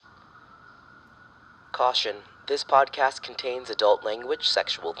Caution, this podcast contains adult language,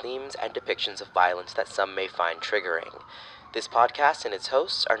 sexual themes, and depictions of violence that some may find triggering. This podcast and its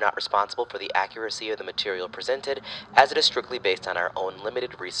hosts are not responsible for the accuracy of the material presented, as it is strictly based on our own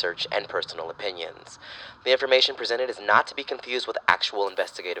limited research and personal opinions. The information presented is not to be confused with actual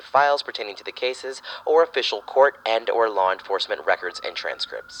investigative files pertaining to the cases or official court and/or law enforcement records and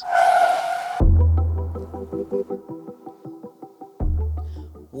transcripts.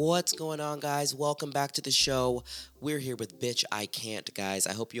 What's going on, guys? Welcome back to the show. We're here with Bitch I Can't, guys.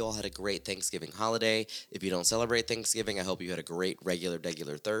 I hope you all had a great Thanksgiving holiday. If you don't celebrate Thanksgiving, I hope you had a great regular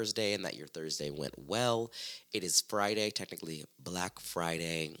Thursday and that your Thursday went well. It is Friday, technically Black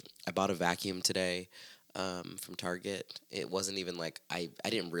Friday. I bought a vacuum today from Target. It wasn't even like, I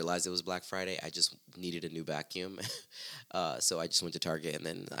didn't realize it was Black Friday. I just needed a new vacuum. So I just went to Target and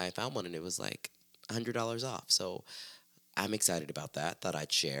then I found one and it was like $100 off. So I'm excited about that. Thought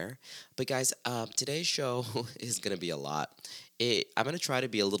I'd share. But guys, today's show is going to be a lot. I'm going to try to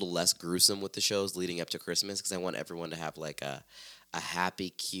be a little less gruesome with the shows leading up to Christmas because I want everyone to have like a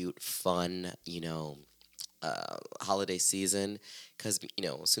happy, cute, fun, holiday season. Because,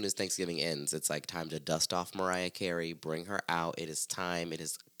 as soon as Thanksgiving ends, it's like time to dust off Mariah Carey, bring her out. It is time.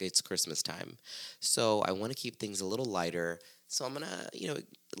 It's Christmas time. So I want to keep things a little lighter. So I'm going to,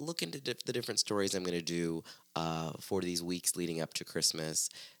 look into the different stories I'm going to do for these weeks leading up to Christmas.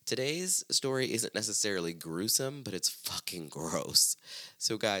 Today's story isn't necessarily gruesome, but it's fucking gross.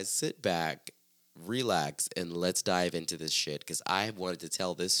 So guys, sit back, relax, and let's dive into this shit because I wanted to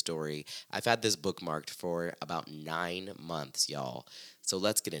tell this story. I've had this bookmarked for about 9 months, y'all. So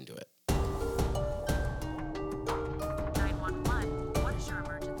let's get into it. 911, what is your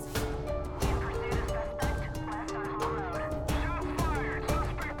emergency? In pursuit of suspect, left on Hall Road. Shots fired!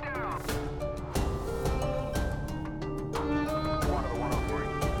 Suspect down! 1 to the 103.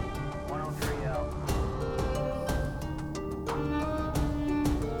 103 out.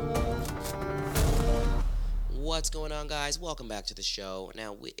 What's going on, guys? Welcome back to the show.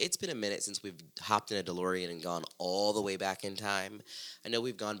 Now, it's been a minute since we've hopped in a DeLorean and gone all the way back in time. I know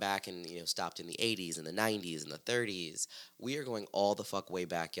we've gone back and, stopped in the 80s and the 90s and the 30s. We are going all the fuck way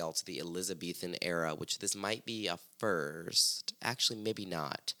back, y'all, to the Elizabethan era, which this might be a first. Actually, maybe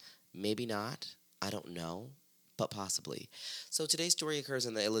not. Maybe not. I don't know. But possibly. So today's story occurs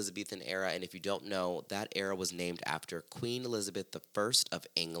in the Elizabethan era, and if you don't know, that era was named after Queen Elizabeth I of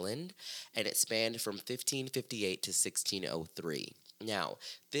England, and it spanned from 1558 to 1603. Now,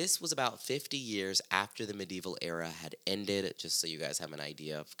 this was about 50 years after the medieval era had ended, just so you guys have an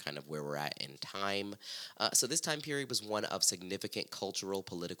idea of kind of where we're at in time. So this time period was one of significant cultural,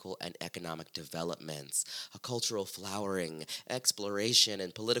 political, and economic developments, a cultural flowering, exploration,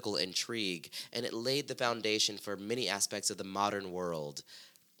 and political intrigue, and it laid the foundation for many aspects of the modern world,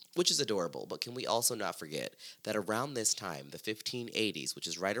 which is adorable. But can we also not forget that around this time, the 1580s, which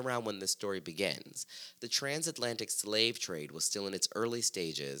is right around when this story begins, the transatlantic slave trade was still in its early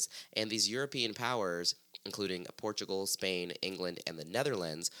stages, and these European powers, including Portugal, Spain, England, and the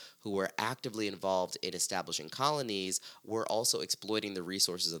Netherlands, who were actively involved in establishing colonies, were also exploiting the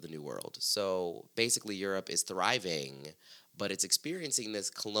resources of the New World. So basically, Europe is thriving, but it's experiencing this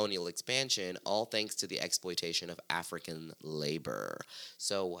colonial expansion all thanks to the exploitation of African labor.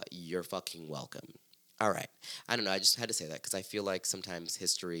 So you're fucking welcome. All right. I don't know. I just had to say that because I feel like sometimes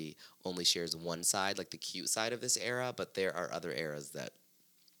history only shares one side, like the cute side of this era, but there are other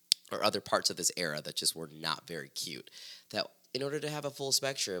other parts of this era that just were not very cute. That in order to have a full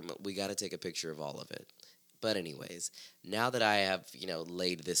spectrum, we got to take a picture of all of it. But anyways, now that I have,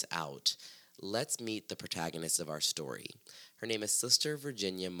 laid this out, let's meet the protagonist of our story. Her name is Sister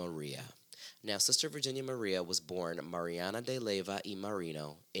Virginia Maria. Now, Sister Virginia Maria was born Marianna de Leyva y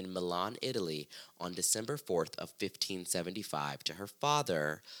Marino in Milan, Italy, on December 4th of 1575 to her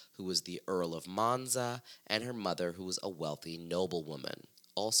father, who was the Earl of Monza, and her mother, who was a wealthy noblewoman.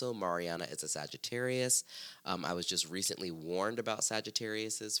 Also, Marianna is a Sagittarius. I was just recently warned about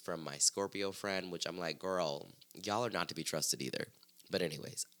Sagittariuses from my Scorpio friend, which I'm like, girl, y'all are not to be trusted either. But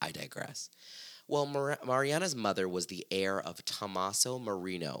anyways, I digress. Well, Marianna's mother was the heir of Tommaso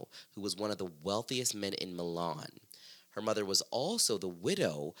Marino, who was one of the wealthiest men in Milan. Her mother was also the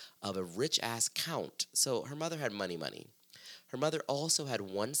widow of a rich-ass count, so her mother had money. Her mother also had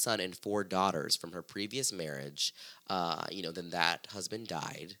 1 son and 4 daughters from her previous marriage. Then that husband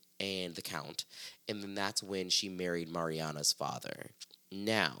died, and the count, and then that's when she married Marianna's father.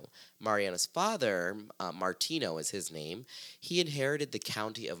 Now, Marianna's father, Martino is his name, he inherited the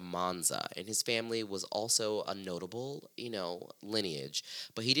county of Monza, and his family was also a notable, lineage,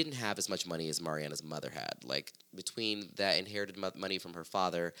 but he didn't have as much money as Marianna's mother had. Like, between that inherited money from her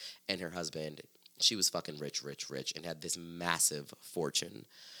father and her husband, She was fucking rich, rich, rich, and had this massive fortune.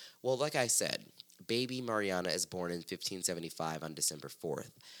 Well, like I said, baby Mariana is born in 1575 on December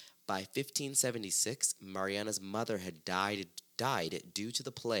 4th. By 1576, Mariana's mother had died due to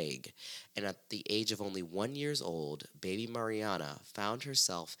the plague, and at the age of only 1 year old, baby Mariana found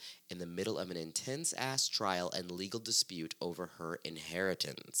herself in the middle of an intense ass trial and legal dispute over her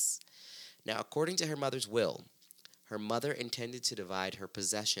inheritance. Now, according to her mother's will, her mother intended to divide her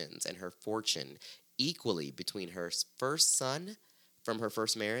possessions and her fortune equally between her first son from her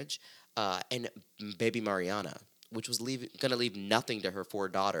first marriage and baby Mariana, which was going to leave nothing to her four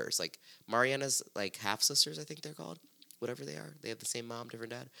daughters. Like Mariana's like half sisters, I think they're called, whatever they are. They have the same mom,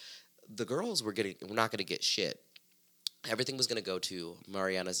 different dad. The girls were not going to get shit. Everything was going to go to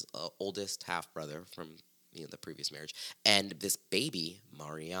Mariana's oldest half brother from the previous marriage and this baby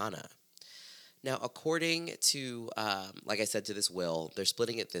Mariana. Now, according to, like I said, to this will, they're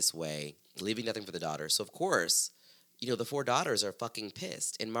splitting it this way, leaving nothing for the daughters. So, of course, the four daughters are fucking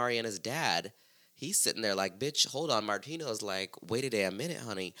pissed. And Mariana's dad, he's sitting there like, bitch, hold on. Martino's like, wait a damn minute,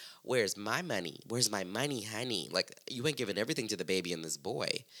 honey. Where's my money? Where's my money, honey? Like, you ain't giving everything to the baby and this boy.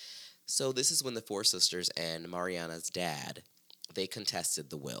 So, this is when the four sisters and Mariana's dad, they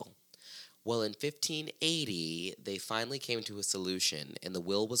contested the will. Well, in 1580, they finally came to a solution, and the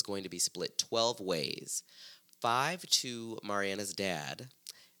will was going to be split 12 ways. 5 to Mariana's dad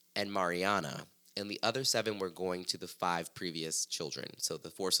and Mariana, and the other 7 were going to the 5 previous children, so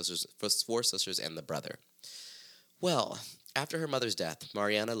the four sisters and the brother. Well, after her mother's death,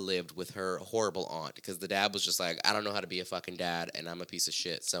 Mariana lived with her horrible aunt, because the dad was just like, I don't know how to be a fucking dad, and I'm a piece of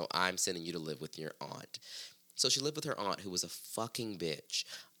shit, so I'm sending you to live with your aunt. So she lived with her aunt, who was a fucking bitch,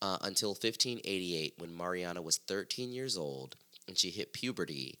 until 1588, when Mariana was 13 years old, and she hit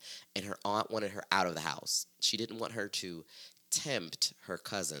puberty, and her aunt wanted her out of the house. She didn't want her to tempt her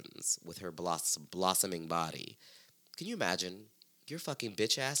cousins with her blossoming body. Can you imagine? Your fucking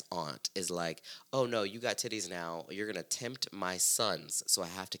bitch-ass aunt is like, oh, no, you got titties now. You're going to tempt my sons, so I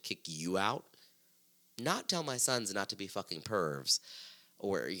have to kick you out? Not tell my sons not to be fucking pervs,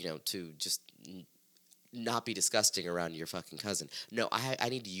 or, to just not be disgusting around your fucking cousin. No, I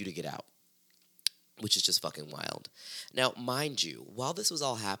need you to get out, which is just fucking wild. Now, mind you, while this was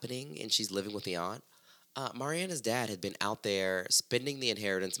all happening and she's living with the aunt, Mariana's dad had been out there spending the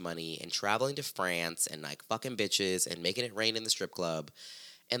inheritance money and traveling to France and like fucking bitches and making it rain in the strip club.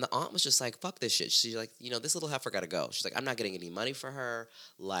 And the aunt was just like, fuck this shit. She's like, this little heifer gotta go. She's like, I'm not getting any money for her.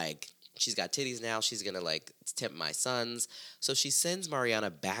 Like, she's got titties now. She's gonna like tempt my sons. So she sends Mariana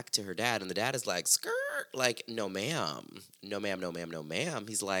back to her dad, and the dad is like, skirt, like, no ma'am, no ma'am, no ma'am, no ma'am.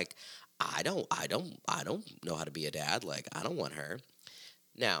 He's like, I don't know how to be a dad. Like, I don't want her.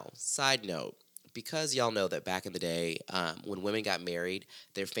 Now, side note, because y'all know that back in the day, when women got married,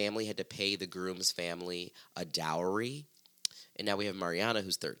 their family had to pay the groom's family a dowry. And now we have Mariana,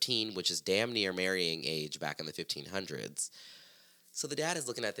 who's 13, which is damn near marrying age back in the 1500s. So the dad is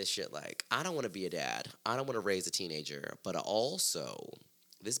looking at this shit like, I don't want to be a dad. I don't want to raise a teenager. But also,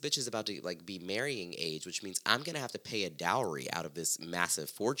 this bitch is about to like be marrying age, which means I'm going to have to pay a dowry out of this massive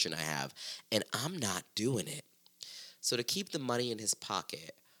fortune I have. And I'm not doing it. So to keep the money in his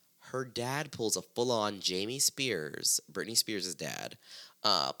pocket, her dad pulls a full-on Jamie Spears, Britney Spears' dad,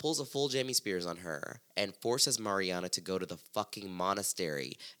 pulls a full Jamie Spears on her and forces Mariana to go to the fucking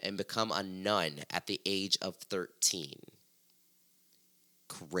monastery and become a nun at the age of 13.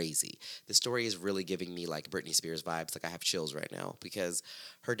 Crazy. The story is really giving me like Britney Spears vibes. Like I have chills right now because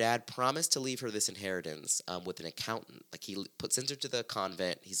her dad promised to leave her this inheritance with an accountant. Like he sends her to the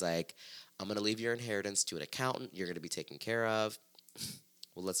convent. He's like, I'm going to leave your inheritance to an accountant. You're going to be taken care of.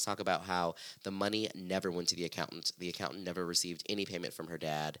 Well, let's talk about how the money never went to the accountant. The accountant never received any payment from her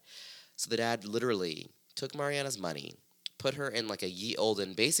dad. So the dad literally took Mariana's money, put her in like a ye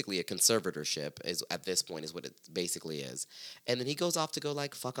olden, basically a conservatorship is at this point is what it basically is. And then he goes off to go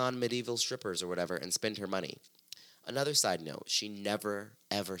like fuck on medieval strippers or whatever and spend her money. Another side note, she never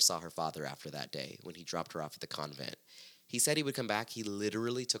ever saw her father after that day when he dropped her off at the convent. He said he would come back. He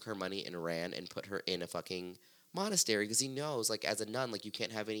literally took her money and ran and put her in a fucking monastery because he knows like as a nun like you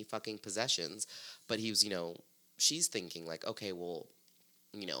can't have any fucking possessions. But he was, she's thinking like, okay, well,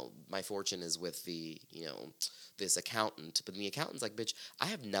 my fortune is with the, this accountant. But the accountant's like, bitch, I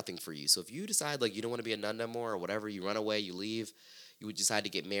have nothing for you. So if you decide like you don't want to be a nun no more or whatever, you run away, you leave, you would decide to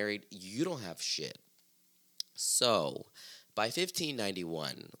get married, you don't have shit. So by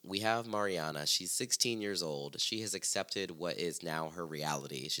 1591, we have Mariana. She's 16 years old. She has accepted what is now her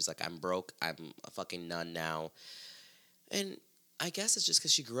reality. She's like, I'm broke. I'm a fucking nun now. And I guess it's just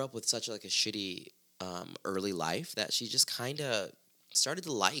because she grew up with such like a shitty early life that she just kind of started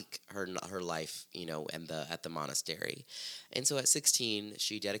to like her life, and the at the monastery. And so at 16,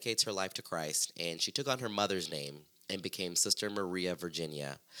 she dedicates her life to Christ, and she took on her mother's name and became Sister Maria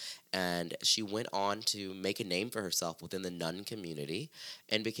Virginia. And she went on to make a name for herself within the nun community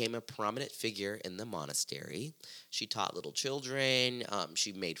and became a prominent figure in the monastery. She taught little children,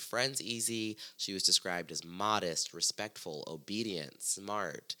 she made friends easy. She was described as modest, respectful, obedient,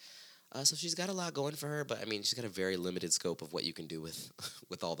 smart. So she's got a lot going for her, but I mean, she's got a very limited scope of what you can do with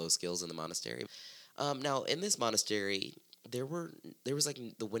with all those skills in the monastery. Now, in this monastery, there were there was like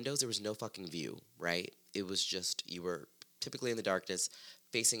the windows. There was no fucking view, right? It was just you were typically in the darkness,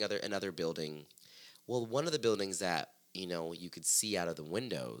 facing another building. Well, one of the buildings that you could see out of the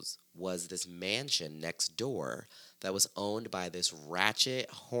windows was this mansion next door that was owned by this ratchet,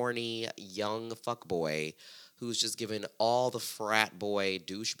 horny, young fuckboy who's just given all the frat boy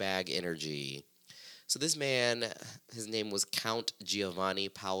douchebag energy. So this man, his name was Count Giovanni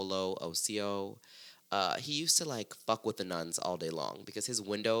Paolo Osio. He used to like fuck with the nuns all day long because his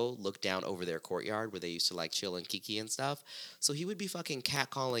window looked down over their courtyard where they used to like chill and kiki and stuff. So he would be fucking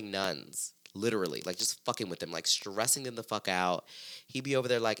catcalling nuns, literally, like just fucking with them, like stressing them the fuck out. He'd be over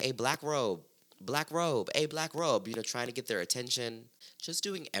there like, "Hey, black robe, hey, black robe," trying to get their attention, just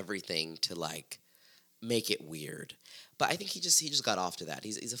doing everything to like make it weird. But I think he just got off to that.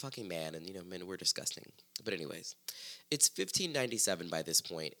 He's a fucking man, and men we're disgusting. But anyways, it's 1597 by this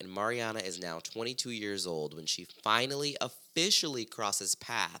point, and Mariana is now 22 years old when she finally officially crosses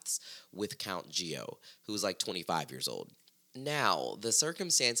paths with Count Gio, who's like 25 years old. Now, the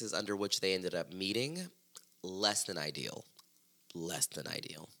circumstances under which they ended up meeting, less than ideal. Less than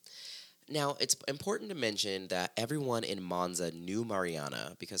ideal. Now, it's important to mention that everyone in Monza knew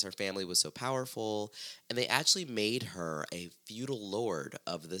Mariana because her family was so powerful, and they actually made her a feudal lord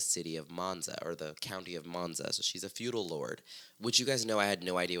of the city of Monza, or the county of Monza. So she's a feudal lord, which you guys know I had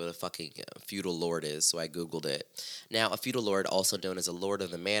no idea what a fucking feudal lord is, so I Googled it. Now, a feudal lord, also known as a lord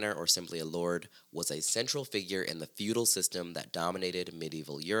of the manor or simply a lord, was a central figure in the feudal system that dominated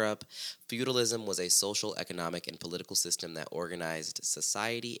medieval Europe. Feudalism was a social, economic, and political system that organized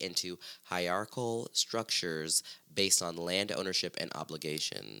society into hierarchical structures based on land ownership and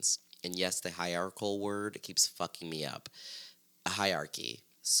obligations. And yes, the hierarchical word keeps fucking me up. A hierarchy.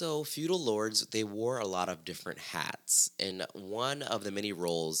 So, feudal lords, they wore a lot of different hats, and one of the many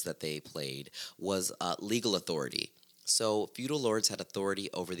roles that they played was legal authority. So, feudal lords had authority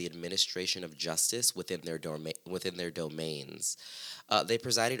over the administration of justice within their domains. They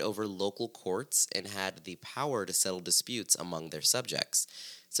presided over local courts and had the power to settle disputes among their subjects.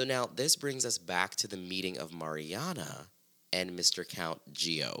 So now this brings us back to the meeting of Mariana and Mr. Count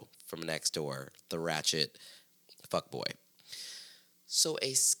Gio from next door, the ratchet fuckboy. So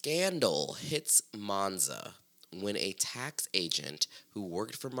a scandal hits Monza when a tax agent who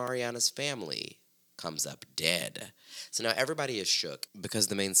worked for Mariana's family comes up dead. So now everybody is shook because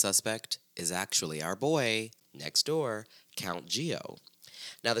the main suspect is actually our boy next door, Count Gio.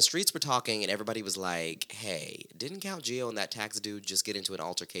 Now the streets were talking and everybody was like, "Hey, didn't Count Gio and that tax dude just get into an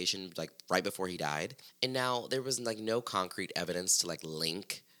altercation like right before he died?" And now there was like no concrete evidence to like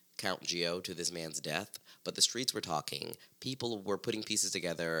link Count Gio to this man's death, but the streets were talking. People were putting pieces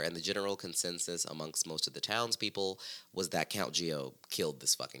together, and the general consensus amongst most of the townspeople was that Count Gio killed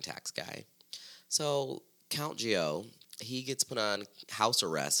this fucking tax guy. So Count Gio, he gets put on house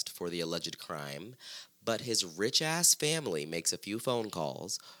arrest for the alleged crime, but his rich ass family makes a few phone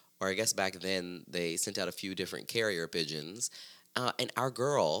calls, or I guess back then they sent out a few different carrier pigeons, and our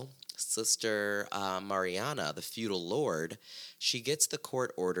girl, Sister Mariana, the feudal lord, she gets the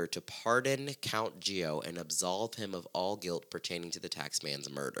court order to pardon Count Gio and absolve him of all guilt pertaining to the taxman's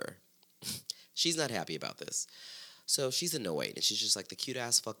murder. She's not happy about this. So she's annoyed, and she's just like the cute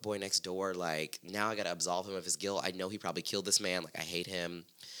ass fuckboy next door. Like, now I gotta absolve him of his guilt. I know he probably killed this man. Like, I hate him.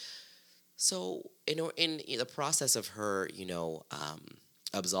 So, in the process of her,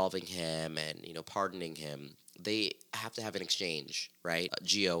 absolving him and pardoning him, they have to have an exchange, right?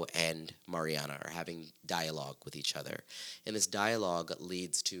 Gio and Mariana are having dialogue with each other, and this dialogue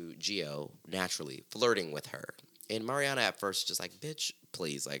leads to Gio naturally flirting with her. And Mariana at first is just like, "Bitch,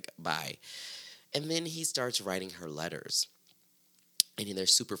 please, like, bye." And then he starts writing her letters. And they're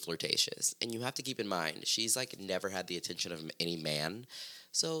super flirtatious. And you have to keep in mind, she's like never had the attention of any man.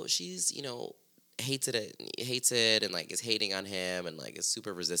 So she's, hates it and like is hating on him and like is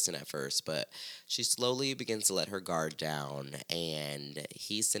super resistant at first, but she slowly begins to let her guard down, and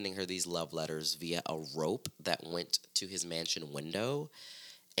he's sending her these love letters via a rope that went to his mansion window,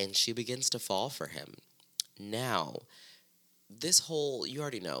 and she begins to fall for him. Now, this whole, you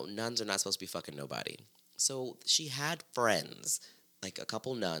already know, nuns are not supposed to be fucking nobody. So she had friends like a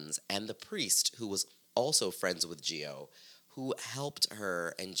couple nuns, and the priest who was also friends with Gio, who helped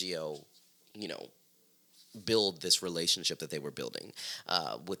her and Gio, you know, build this relationship that they were building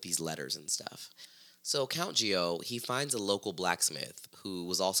with these letters and stuff. So Count Gio, he finds a local blacksmith who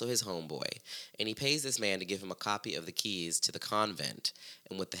was also his homeboy, and he pays this man to give him a copy of the keys to the convent.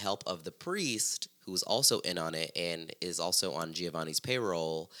 And with the help of the priest, who is also in on it and is also on Giovanni's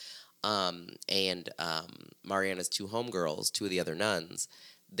payroll, and Mariana's two homegirls, two of the other nuns,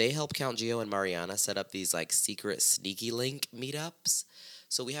 they help Count Gio and Mariana set up these like secret sneaky link meetups.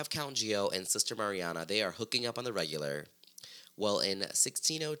 So we have Count Gio and Sister Mariana. They are hooking up on the regular. Well, in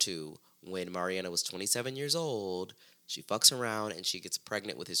 1602, when Mariana was 27 years old, she fucks around and she gets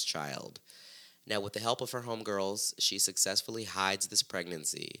pregnant with his child. Now, with the help of her homegirls, she successfully hides this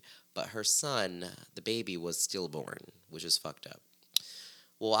pregnancy, but her son, the baby, was stillborn, which is fucked up.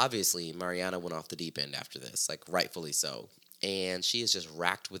 Well, obviously, Mariana went off the deep end after this, like rightfully so. And she is just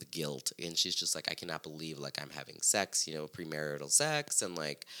racked with guilt, and she's just like, I cannot believe like I'm having sex, premarital sex, and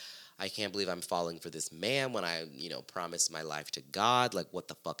like I can't believe I'm falling for this man when I, promised my life to God. Like, what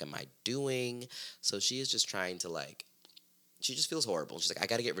the fuck am I doing? So she is just trying to like she just feels horrible. She's like, I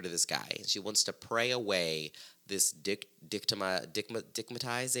got to get rid of this guy. And she wants to pray away this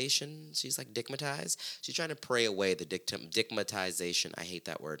digmatization. She's like, digmatize? She's trying to pray away the digmatization. I hate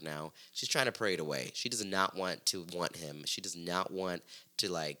that word now. She's trying to pray it away. She does not want to want him. She does not want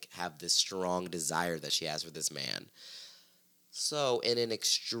to, like, have this strong desire that she has for this man. So, in an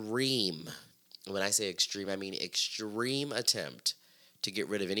extreme, when I say extreme, I mean extreme attempt to get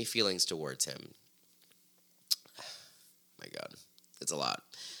rid of any feelings towards him, my God, it's a lot.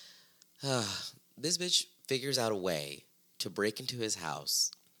 This bitch figures out a way to break into his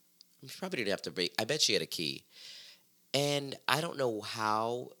house. She probably didn't have to break. I bet she had a key. And I don't know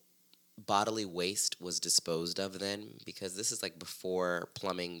how bodily waste was disposed of then, because this is like before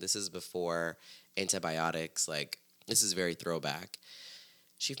plumbing. This is before antibiotics. Like, this is very throwback.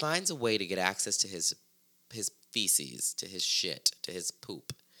 She finds a way to get access to his feces, to his shit, to his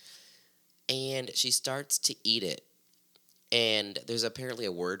poop. And she starts to eat it. And there's apparently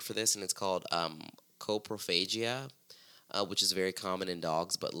a word for this, and it's called coprophagia, which is very common in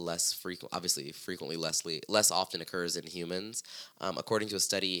dogs, but less frequent. Obviously, frequently less often occurs in humans. According to a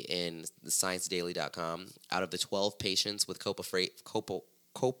study in ScienceDaily.com, out of the 12 patients with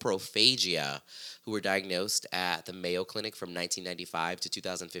coprophagia who were diagnosed at the Mayo Clinic from 1995 to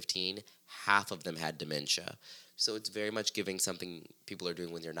 2015, half of them had dementia. So it's very much giving something people are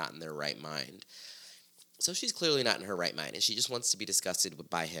doing when they're not in their right mind. So she's clearly not in her right mind, and she just wants to be disgusted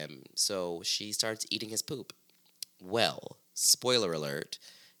by him. So she starts eating his poop. Well, spoiler alert,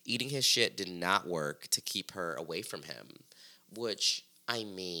 eating his shit did not work to keep her away from him. Which, I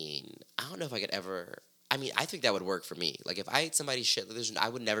don't know if I could ever... I think that would work for me. Like, if I ate somebody's shit, I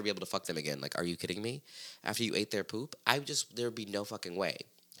would never be able to fuck them again. Like, are you kidding me? After you ate their poop? There would be no fucking way.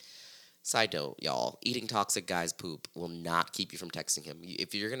 Side note, y'all, eating toxic guy's poop will not keep you from texting him.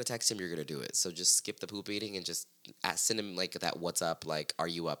 If you're going to text him, you're going to do it. So just skip the poop eating and just send him, like, that what's up, like, are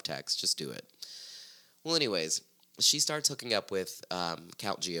you up text. Just do it. Well, anyways, she starts hooking up with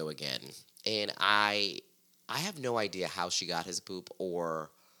Count Gio again. And I have no idea how she got his poop,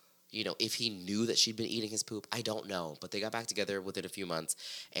 or, if he knew that she'd been eating his poop. I don't know. But they got back together within a few months.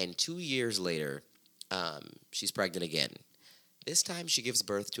 And 2 years later, she's pregnant again. This time she gives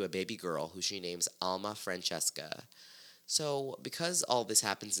birth to a baby girl who she names Alma Francesca. So because all this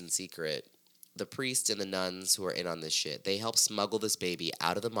happens in secret, the priest and the nuns who are in on this shit, they help smuggle this baby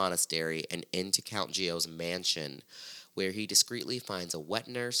out of the monastery and into Count Gio's mansion, where he discreetly finds a wet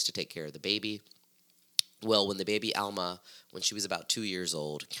nurse to take care of the baby. Well, when the baby Alma, when she was about 2 years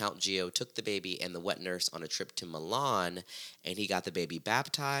old, Count Gio took the baby and the wet nurse on a trip to Milan, and he got the baby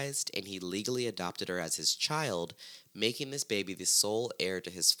baptized, and he legally adopted her as his child, making this baby the sole heir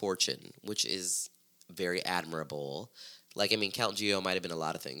to his fortune, which is very admirable. Like, Count Gio might have been a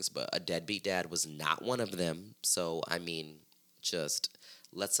lot of things, but a deadbeat dad was not one of them. So, just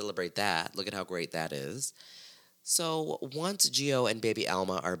let's celebrate that. Look at how great that is. So once Gio and baby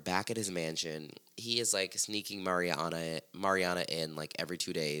Alma are back at his mansion, he is like sneaking Mariana in like every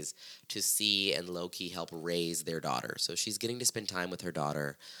 2 days to see and low-key help raise their daughter. So she's getting to spend time with her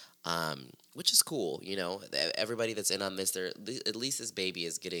daughter, which is cool. Everybody that's in on this, at least this baby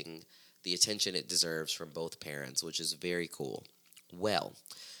is getting the attention it deserves from both parents, which is very cool. Well,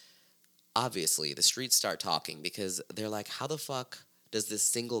 obviously the streets start talking because they're like, how the fuck does this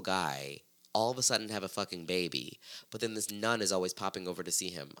single guy all of a sudden have a fucking baby, but then this nun is always popping over to see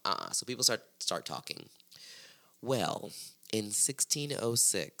him? So people start talking. Well, in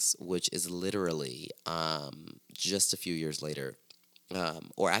 1606, which is literally just a few years later,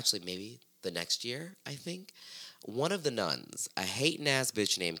 or actually maybe the next year, I think. One of the nuns, a hating ass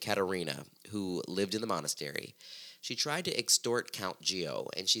bitch named Katerina, who lived in the monastery, she tried to extort Count Gio,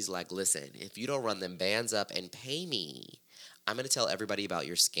 and she's like, listen, if you don't run them bands up and pay me, I'm going to tell everybody about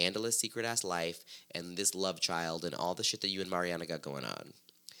your scandalous secret ass life and this love child and all the shit that you and Mariana got going on.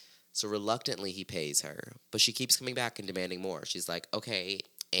 So reluctantly, he pays her, but she keeps coming back and demanding more. She's like, okay,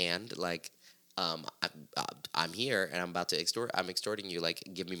 and like, I'm here and I'm about to extort. I'm extorting you. Like,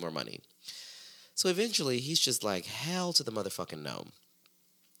 give me more money. So eventually, he's just like, hell to the motherfucking no.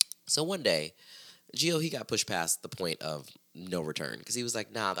 So one day, Gio, he got pushed past the point of no return because he was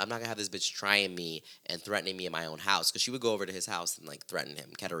like, nah, I'm not gonna have this bitch trying me and threatening me in my own house because she would go over to his house and like threaten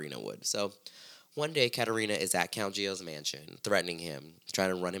him. Katerina would. So one day, Katerina is at Count Gio's mansion, threatening him, trying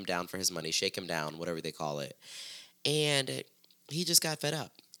to run him down for his money, shake him down, whatever they call it. And he just got fed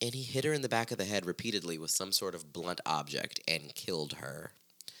up. And he hit her in the back of the head repeatedly with some sort of blunt object and killed her.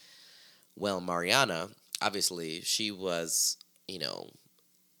 Well, Mariana, obviously, she was, you know,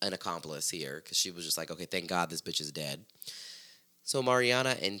 an accomplice here because she was just like, okay, thank God this bitch is dead. So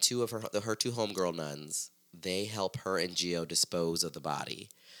Mariana and two of her two homegirl nuns, they help her and Gio dispose of the body.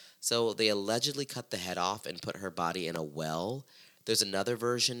 So they allegedly cut the head off and put her body in a well. There's another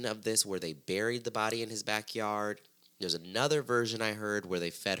version of this where they buried the body in his backyard. There's another version I heard where they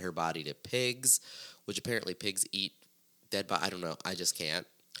fed her body to pigs, which apparently pigs eat dead body. I don't know. I just can't.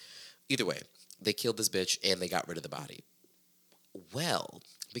 Either way, they killed this bitch and they got rid of the body. Well,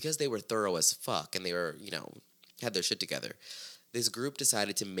 because they were thorough as fuck and they were, had their shit together, this group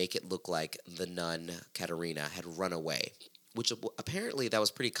decided to make it look like the nun, Katerina, had run away. Which apparently that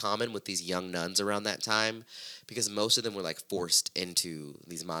was pretty common with these young nuns around that time because most of them were like forced into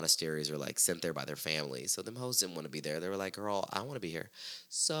these monasteries or like sent there by their families. So them hoes didn't want to be there. They were like, girl, I want to be here.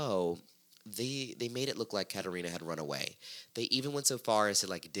 So they made it look like Katerina had run away. They even went so far as to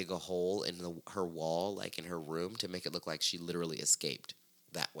like dig a hole in her wall, like in her room, to make it look like she literally escaped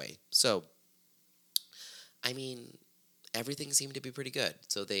that way. So, I mean, everything seemed to be pretty good.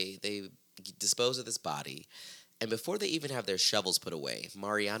 So they dispose of this body. And before they even have their shovels put away,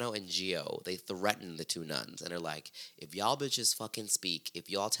 Mariano and Gio, they threaten the two nuns. And they're like, if y'all bitches fucking speak, if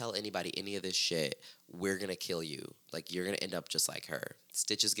y'all tell anybody any of this shit, we're going to kill you. Like, you're going to end up just like her.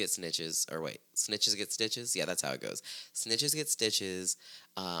 Stitches get snitches. Or wait, snitches get stitches? Yeah, that's how it goes. Snitches get stitches.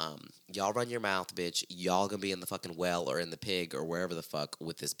 Y'all run your mouth, bitch. Y'all going to be in the fucking well or in the pig or wherever the fuck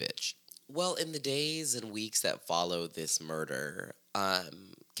with this bitch. Well, in the days and weeks that follow this murder,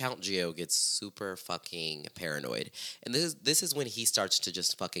 Count Gio gets super fucking paranoid. And this is when he starts to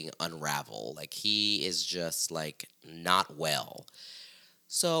just fucking unravel. Like, he is just, like, not well.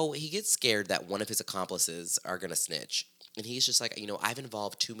 So he gets scared that one of his accomplices are going to snitch. And he's just like, I've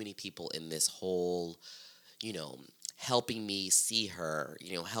involved too many people in this whole, helping me see her,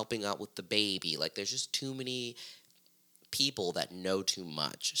 helping out with the baby. Like, there's just too many people that know too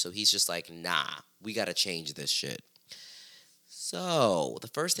much. So he's just like, nah, we got to change this shit. So, the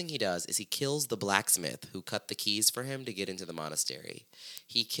first thing he does is he kills the blacksmith who cut the keys for him to get into the monastery.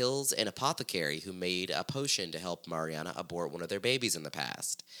 He kills an apothecary who made a potion to help Mariana abort one of their babies in the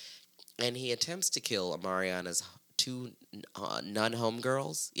past. And he attempts to kill Mariana's two nun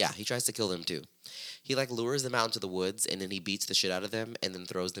homegirls. Yeah, he tries to kill them too. He lures them out into the woods and then he beats the shit out of them and then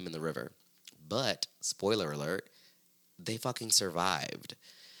throws them in the river. But, spoiler alert, they fucking survived.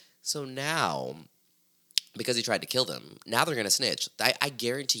 So now, because he tried to kill them, now they're going to snitch. I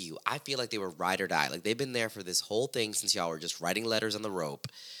guarantee you, I feel like they were ride or die. Like, they've been there for this whole thing since y'all were just writing letters on the rope.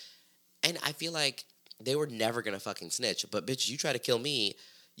 And I feel like they were never going to fucking snitch. But, bitch, you try to kill me.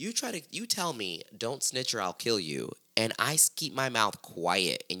 You tell me, don't snitch or I'll kill you. And I keep my mouth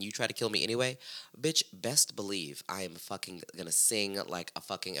quiet and you try to kill me anyway. Bitch, best believe I am fucking going to sing like a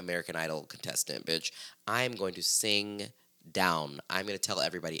fucking American Idol contestant, bitch. I am going to sing down. I'm going to tell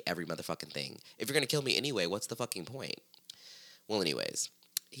everybody every motherfucking thing. If you're going to kill me anyway, what's the fucking point? Well, anyways,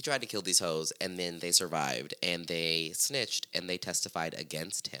 he tried to kill these hoes and then they survived and they snitched and they testified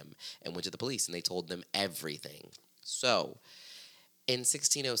against him and went to the police and they told them everything. So, in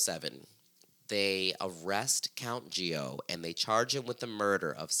 1607, they arrest Count Gio and they charge him with the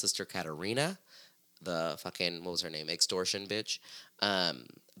murder of Sister Katerina, the fucking, what was her name, extortion bitch,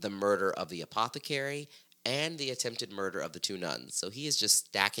 the murder of the apothecary, and the attempted murder of the two nuns. So he is just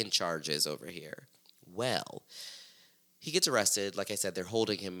stacking charges over here. Well, he gets arrested. Like I said, they're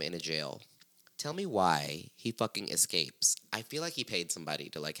holding him in a jail. Tell me why he fucking escapes. I feel like he paid somebody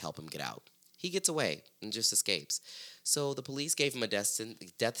to help him get out. He gets away and just escapes. So the police gave him a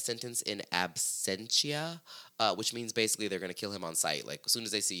death sentence in absentia, which means basically they're going to kill him on sight. Like, as soon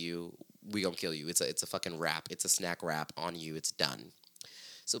as they see you, we going to kill you. It's a fucking wrap. It's a snack wrap on you. It's done.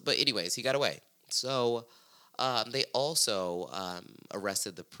 So, but anyways, he got away. So they also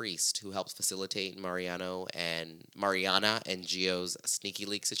arrested the priest who helped facilitate Mariana and Gio's sneaky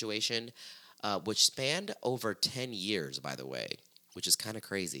leak situation, which spanned over 10 years, by the way, which is kind of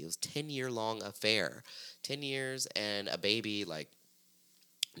crazy. It was 10 year long affair, 10 years and a baby, like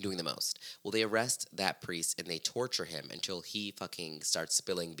doing the most. Well, they arrest that priest and they torture him until he fucking starts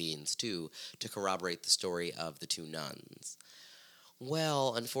spilling beans too to corroborate the story of the two nuns.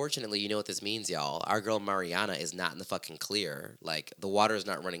 Well, unfortunately, you know what this means, y'all. Our girl Mariana is not in the fucking clear. Like, the water is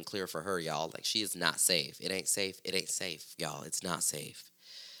not running clear for her, y'all. Like, she is not safe. It ain't safe. It ain't safe, y'all. It's not safe.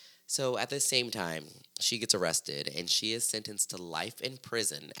 So at the same time, she gets arrested and she is sentenced to life in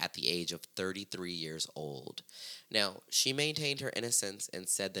prison at the age of 33 years old. Now, she maintained her innocence and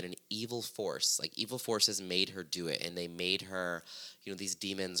said that an evil force, like evil forces made her do it, and they made her, these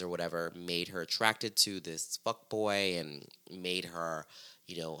demons or whatever, made her attracted to this fuck boy and made her,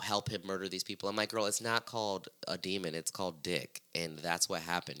 help him murder these people. I'm like, girl, it's not called a demon, it's called dick. And that's what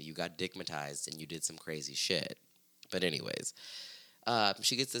happened. You got dickmatized and you did some crazy shit. But anyways,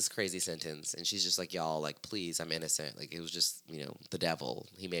 she gets this crazy sentence, and she's just like, y'all, like, please, I'm innocent. Like, it was just, the devil.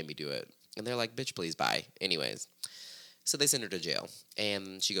 He made me do it. And they're like, bitch, please, bye. Anyways, so they send her to jail,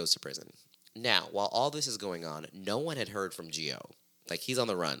 and she goes to prison. Now, while all this is going on, no one had heard from Gio. Like, he's on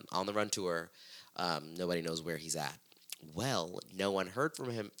the run tour. Nobody knows where he's at. Well, no one heard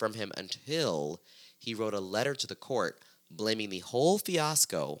from him until he wrote a letter to the court blaming the whole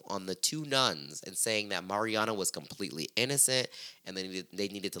fiasco on the two nuns and saying that Mariana was completely innocent and they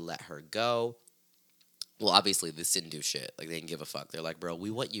needed to let her go. Well, obviously, this didn't do shit. Like, they didn't give a fuck. They're like, bro, we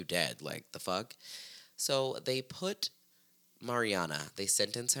want you dead. Like, the fuck? So they put Mariana, they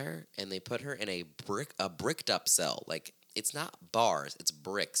sentence her, and they put her in a bricked up cell. Like, it's not bars, it's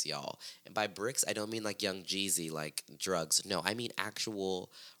bricks, y'all. And by bricks, I don't mean like Young Jeezy, like drugs. No, I mean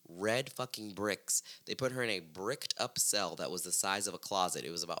actual red fucking bricks. They put her in a bricked up cell that was the size of a closet.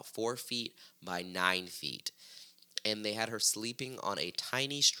 It was about 4 feet by 9 feet. And they had her sleeping on a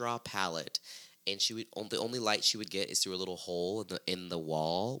tiny straw pallet. And the only light she would get is through a little hole in the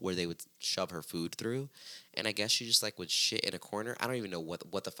wall where they would shove her food through. And I guess she just like would shit in a corner. I don't even know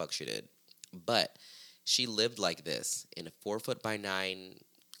what the fuck she did. But she lived like this in a 4 foot by 9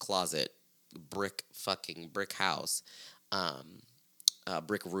 closet, brick house,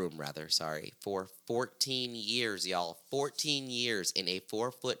 brick room rather, sorry, for 14 years, y'all. 14 years in a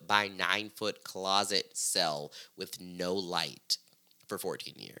 4 foot by 9 foot closet cell with no light for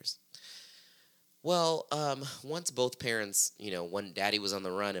 14 years. Well, once both parents, when daddy was on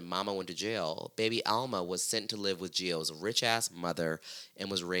the run and mama went to jail, baby Alma was sent to live with Gio's rich ass mother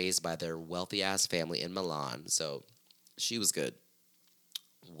and was raised by their wealthy ass family in Milan. So she was good.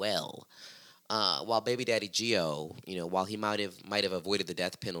 Well, while baby daddy Gio, while he might have avoided the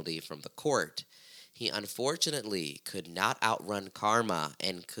death penalty from the court, he unfortunately could not outrun karma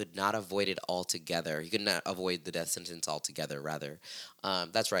and could not avoid it altogether. He could not avoid the death sentence altogether, rather.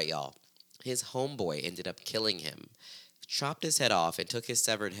 That's right, y'all. His homeboy ended up killing him, chopped his head off, and took his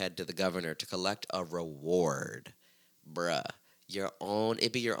severed head to the governor to collect a reward. Bruh.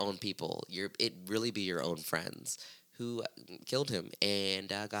 It be your own people. It really be your own friends who killed him and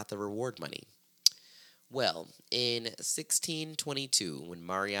got the reward money. Well, in 1622, when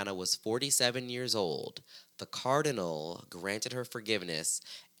Mariana was 47 years old, the cardinal granted her forgiveness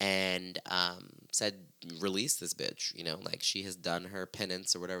and said, release this bitch. Like, she has done her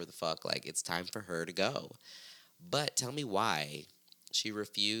penance or whatever the fuck. Like, it's time for her to go. But tell me why she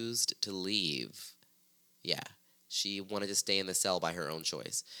refused to leave. Yeah, she wanted to stay in the cell by her own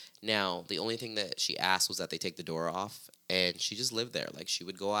choice. Now, the only thing that she asked was that they take the door off, and she just lived there. Like, she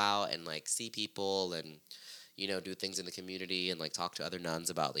would go out and, like, see people and, do things in the community and, like, talk to other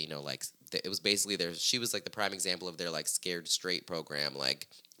nuns about, like, it was basically she was, like, the prime example of their, like, scared straight program. Like,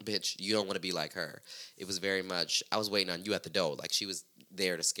 bitch, you don't want to be like her. It was very much, I was waiting on you at the door. Like, she was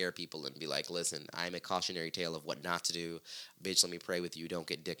there to scare people and be like, listen, I'm a cautionary tale of what not to do. Bitch, let me pray with you. Don't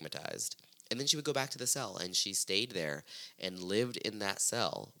get dickmatized. And then she would go back to the cell, and she stayed there and lived in that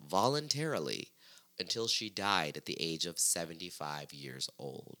cell voluntarily until she died at the age of 75 years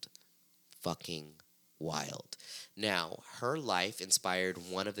old. Fucking wild. Now, her life inspired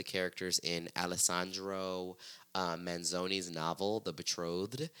one of the characters in Alessandro Manzoni's novel, The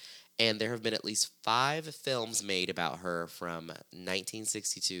Betrothed, and there have been at least 5 films made about her from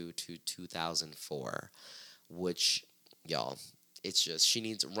 1962 to 2004, which, y'all, it's just, she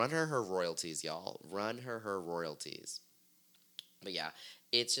needs, run her royalties, y'all. Run her royalties. But yeah,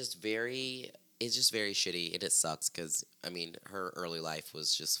 it's just very, it's just very shitty, and it sucks because I mean her early life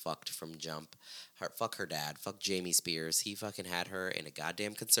was just fucked from jump. Fuck her dad, fuck Jamie Spears. He fucking had her in a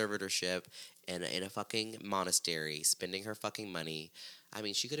goddamn conservatorship and in a fucking monastery, spending her fucking money. I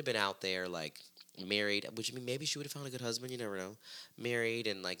mean, she could have been out there like married, which I mean maybe she would have found a good husband. You never know, married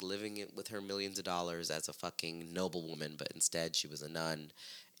and like living with her millions of dollars as a fucking noblewoman, but instead she was a nun.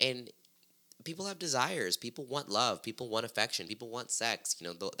 And people have desires. People want love. People want affection. People want sex. You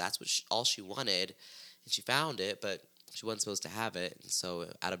know, that's what all she wanted, and she found it, but she wasn't supposed to have it. And so,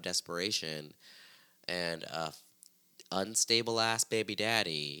 out of desperation and unstable ass baby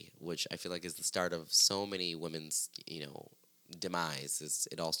daddy, which I feel like is the start of so many women's, demise.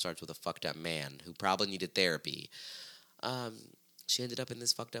 It all starts with a fucked up man who probably needed therapy. Um, she ended up in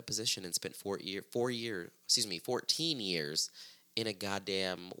this fucked up position and spent 14 years in a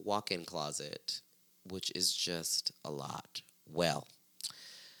goddamn walk-in closet, which is just a lot. Well,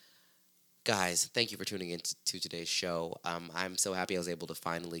 guys, thank you for tuning in to today's show. I'm so happy I was able to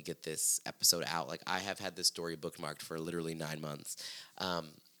finally get this episode out. Like, I have had this story bookmarked for literally 9 months.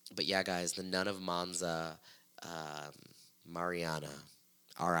 But yeah, guys, the Nun of Monza, Marianna,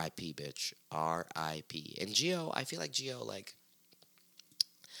 R.I.P. bitch, R.I.P. And Gio, I feel like Gio, like,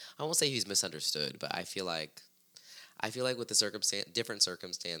 I won't say he's misunderstood, but I feel like with the different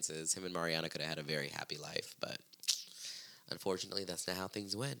circumstances, him and Mariana could have had a very happy life, but unfortunately, that's not how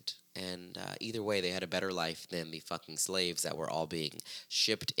things went. And either way, they had a better life than the fucking slaves that were all being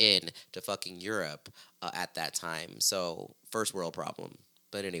shipped in to fucking Europe at that time. So, first world problem.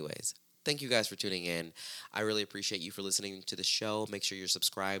 But anyways, thank you guys for tuning in. I really appreciate you for listening to the show. Make sure you're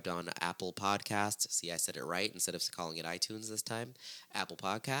subscribed on Apple Podcasts. See, I said it right instead of calling it iTunes this time. Apple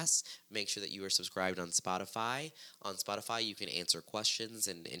Podcasts. Make sure that you are subscribed on Spotify. On Spotify, you can answer questions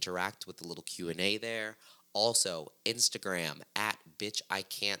and interact with the little Q&A there. Also, Instagram at Bitch I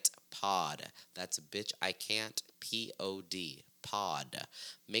Can't Pod. That's Bitch I Can't Pod. Pod.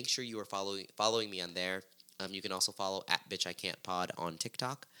 Make sure you are following me on there. You can also follow at Bitch I Can't Pod on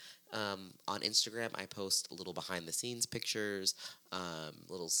TikTok. On Instagram, I post little behind the scenes pictures,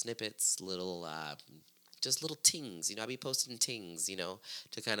 little snippets, just little tings. I be posting tings,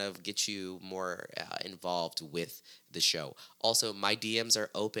 to kind of get you more involved with the show. Also, my DMs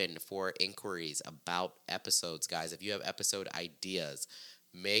are open for inquiries about episodes, guys. If you have episode ideas,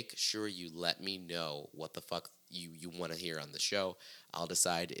 make sure you let me know what the fuck you want to hear on the show. I'll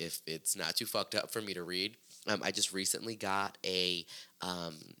decide if it's not too fucked up for me to read. I just recently got a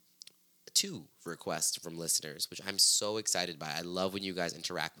 2 requests from listeners, which I'm so excited by. I love when you guys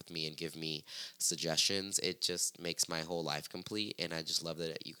interact with me and give me suggestions. It just makes my whole life complete, and I just love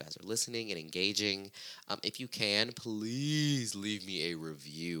that you guys are listening and engaging. If you can, please leave me a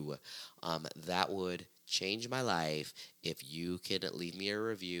review. That would change my life if you could leave me a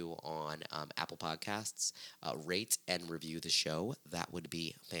review on Apple Podcasts. Rate and review the show. That would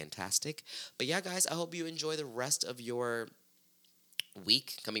be fantastic. But yeah, guys, I hope you enjoy the rest of your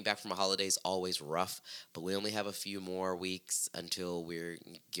week. Coming back from a holiday is always rough, but we only have a few more weeks until we're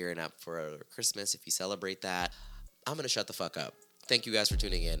gearing up for Christmas. If you celebrate that, I'm going to shut the fuck up. Thank you guys for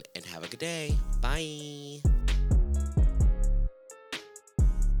tuning in, and have a good day. Bye.